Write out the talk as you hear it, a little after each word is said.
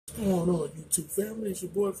What's going on, YouTube family? It's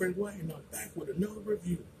your boyfriend Dwight, and I'm back with another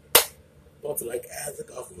review. Bumping like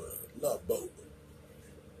Isaac off of a love boat.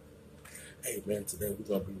 Hey man, today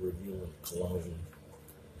we're gonna be reviewing a cologne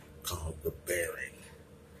called the Baron.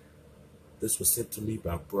 This was sent to me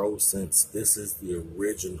by Bro since this is the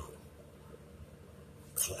original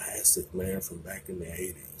classic, man, from back in the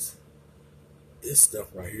 80s. This stuff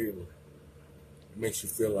right here makes you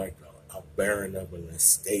feel like a baron of an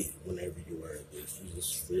estate whenever you wear this. You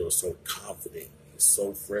just feel so confident. It's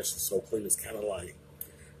so fresh and so clean. It's kind of like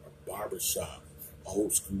a barbershop,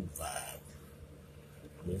 old school vibe.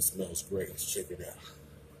 I mean, it smells great. Let's check it out.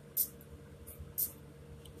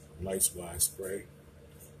 Nice wide spray.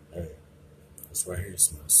 Hey, this right here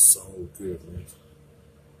smells so good, man.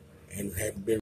 And it hadn't been